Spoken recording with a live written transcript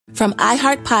From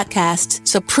iHeart Podcasts,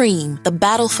 Supreme, The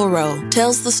Battle for Roe,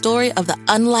 tells the story of the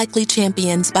unlikely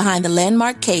champions behind the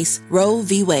landmark case Roe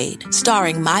v. Wade.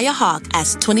 Starring Maya Hawke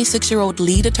as 26-year-old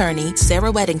lead attorney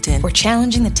Sarah Weddington. We're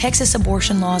challenging the Texas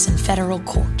abortion laws in federal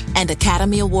court. And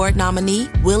Academy Award nominee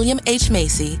William H.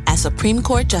 Macy as Supreme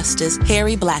Court Justice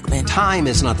Harry Blackmun. Time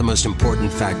is not the most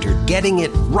important factor. Getting it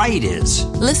right is.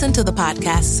 Listen to the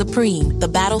podcast Supreme, The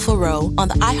Battle for Roe on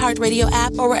the iHeartRadio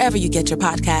app or wherever you get your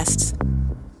podcasts.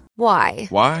 Why?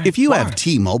 If you have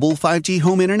T-Mobile 5G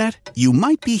home internet, you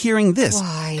might be hearing this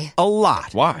Why? a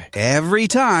lot. Why? Every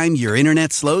time your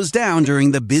internet slows down during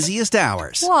the busiest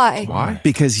hours. Why?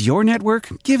 Because your network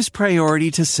gives priority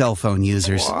to cell phone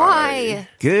users. Why?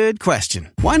 Good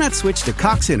question. Why not switch to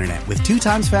Cox Internet with 2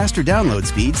 times faster download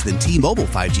speeds than T-Mobile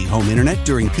 5G home internet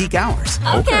during peak hours?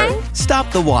 Okay.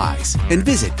 Stop the whys and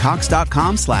visit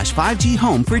cox.com/5G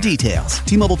home for details.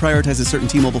 T-Mobile prioritizes certain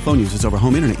T-Mobile phone users over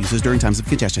home internet users during times of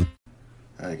congestion.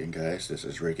 Hi again, guys. This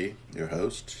is Ricky, your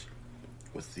host,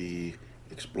 with the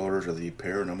Explorers of the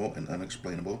Paranormal and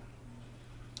Unexplainable.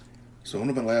 So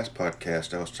in my last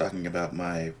podcast, I was talking about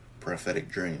my prophetic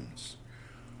dreams.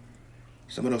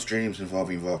 Some of those dreams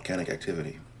involving volcanic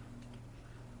activity.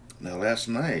 Now, last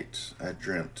night, I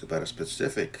dreamt about a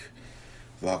specific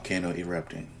volcano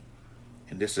erupting.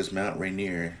 And this is Mount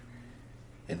Rainier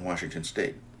in Washington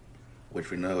State,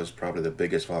 which we know is probably the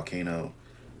biggest volcano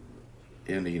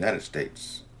in the United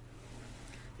States.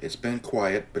 It's been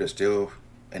quiet, but it's still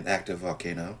an active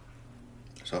volcano.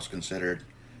 It's also considered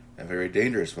a very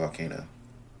dangerous volcano.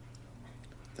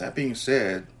 That being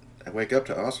said, I wake up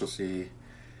to also see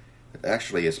that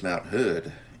actually it's Mount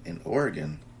Hood in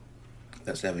Oregon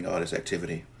that's having all this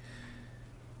activity.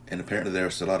 And apparently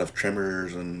there's a lot of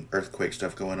tremors and earthquake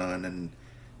stuff going on in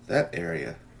that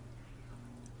area.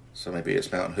 So maybe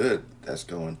it's Mount Hood that's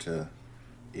going to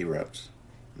erupt.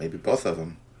 Maybe both of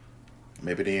them.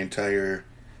 Maybe the entire,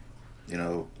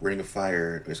 ring of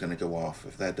fire is going to go off.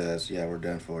 If that does, yeah, we're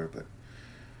done for. But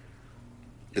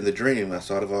in the dream, I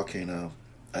saw the volcano.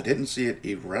 I didn't see it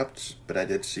erupt, but I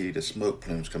did see the smoke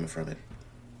plumes coming from it.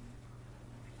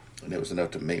 And it was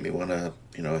enough to make me want to,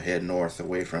 head north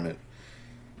away from it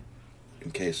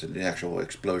in case an actual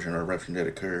explosion or eruption did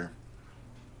occur.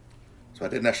 So I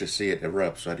didn't actually see it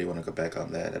erupt, so I do want to go back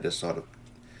on that. I just saw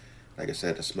like I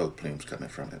said, the smoke plumes coming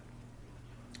from it.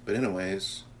 But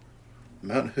anyways,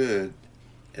 Mount Hood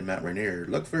and Mount Rainier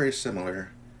look very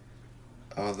similar,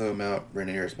 although Mount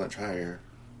Rainier is much higher.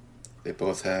 They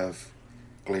both have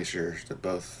glaciers. They're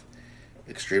both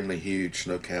extremely huge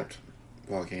snow-capped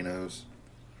volcanoes.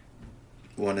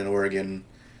 One in Oregon,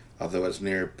 although it's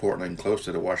near Portland, close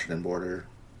to the Washington border.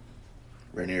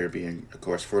 Rainier being, of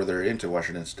course, further into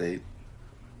Washington State.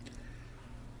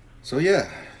 So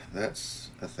yeah, that's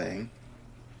a thing.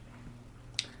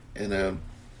 And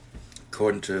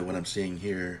according to what I'm seeing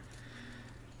here,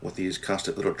 with these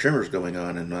constant little tremors going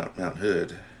on in Mount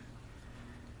Hood,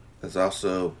 there's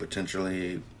also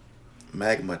potentially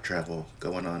magma travel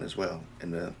going on as well in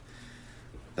the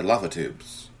lava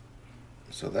tubes.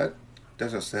 So that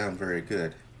doesn't sound very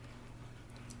good.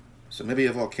 So maybe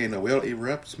a volcano will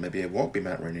erupt, maybe it won't be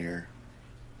Mount Rainier.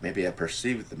 Maybe I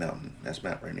perceive the mountain as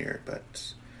Mount Rainier,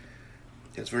 but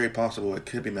it's very possible it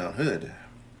could be Mount Hood.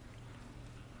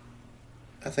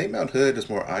 I think Mount Hood is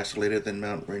more isolated than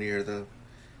Mount Rainier, though.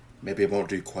 Maybe it won't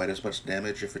do quite as much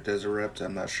damage if it does erupt.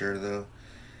 I'm not sure, though.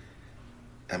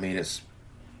 I mean, it's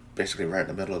basically right in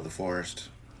the middle of the forest.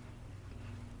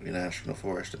 The national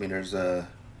forest. I mean, there's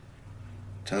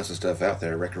tons of stuff out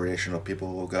there. Recreational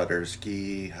people will go out there to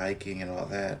ski, hiking, and all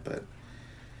that. But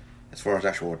as far as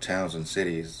actual towns and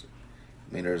cities,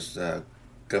 I mean, there's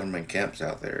government camps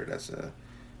out there. That's a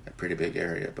pretty big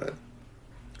area, but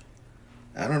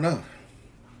I don't know.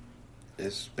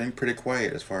 It's been pretty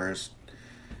quiet as far as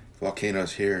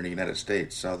volcanoes here in the United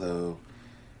States, although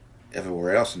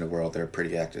everywhere else in the world they're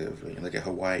pretty active. You look at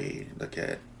Hawaii, look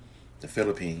at the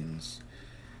Philippines.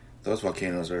 Those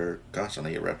volcanoes are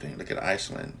constantly erupting. Look at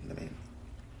Iceland. I mean,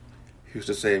 who's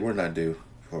to say we're not due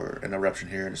for an eruption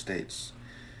here in the States?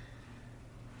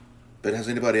 But has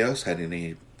anybody else had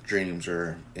any dreams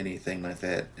or anything like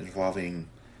that involving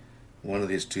one of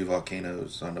these two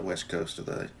volcanoes on the west coast of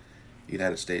the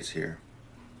United States here?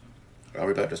 Are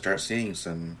we about to start seeing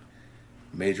some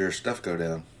major stuff go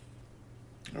down?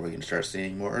 Are we going to start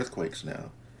seeing more earthquakes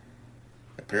now?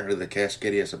 Apparently the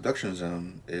Cascadia subduction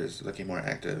zone is looking more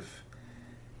active,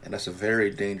 and that's a very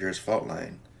dangerous fault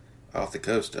line off the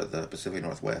coast of the Pacific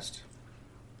Northwest.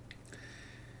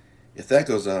 If that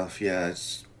goes off, yeah,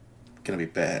 it's going to be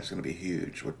bad. It's going to be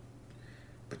huge, with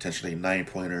potentially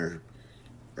 9-pointer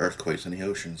earthquakes in the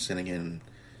ocean, sending in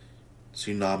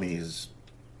tsunamis,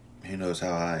 who knows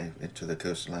how high into the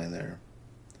coastline there.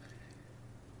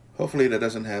 Hopefully that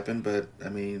doesn't happen, but I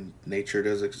mean, nature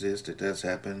does exist. It does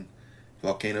happen.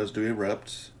 Volcanoes do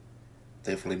erupt.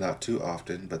 Thankfully not too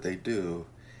often, but they do.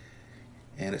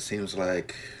 And it seems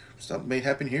like something may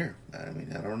happen here. I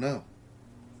mean, I don't know.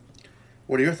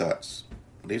 What are your thoughts?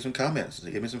 Leave some comments.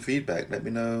 Give me some feedback. Let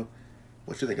me know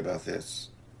what you think about this.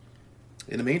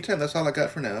 In the meantime, that's all I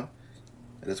got for now.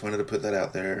 I just wanted to put that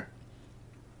out there.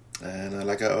 And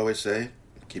like I always say,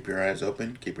 keep your eyes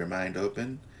open, keep your mind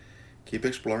open, keep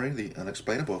exploring the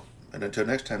unexplainable. And until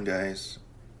next time, guys,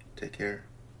 take care.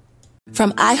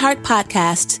 From iHeart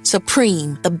Podcasts,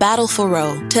 Supreme, The Battle for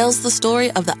Roe, tells the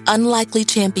story of the unlikely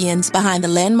champions behind the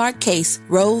landmark case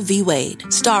Roe v. Wade,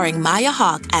 starring Maya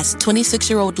Hawke as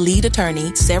 26-year-old lead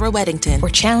attorney Sarah Weddington. We're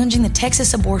challenging the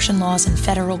Texas abortion laws in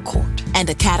federal court. And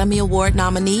Academy Award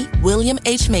nominee William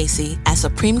H. Macy as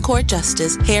Supreme Court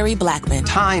Justice Harry Blackmun.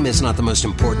 Time is not the most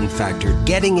important factor.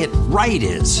 Getting it right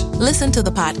is. Listen to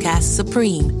the podcast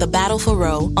Supreme, The Battle for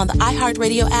Roe on the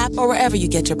iHeartRadio app or wherever you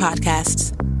get your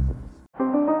podcasts.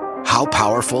 How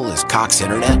powerful is Cox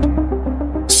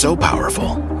Internet? So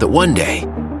powerful that one day,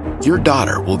 your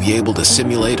daughter will be able to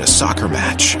simulate a soccer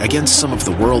match against some of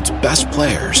the world's best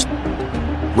players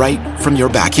right from your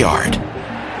backyard.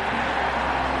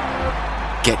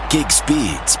 Get gig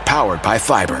speeds powered by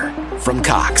fiber from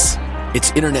Cox.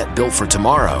 It's internet built for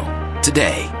tomorrow,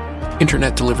 today.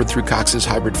 Internet delivered through Cox's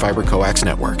hybrid fiber coax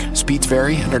network. Speeds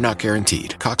vary and are not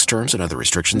guaranteed. Cox terms and other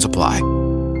restrictions apply.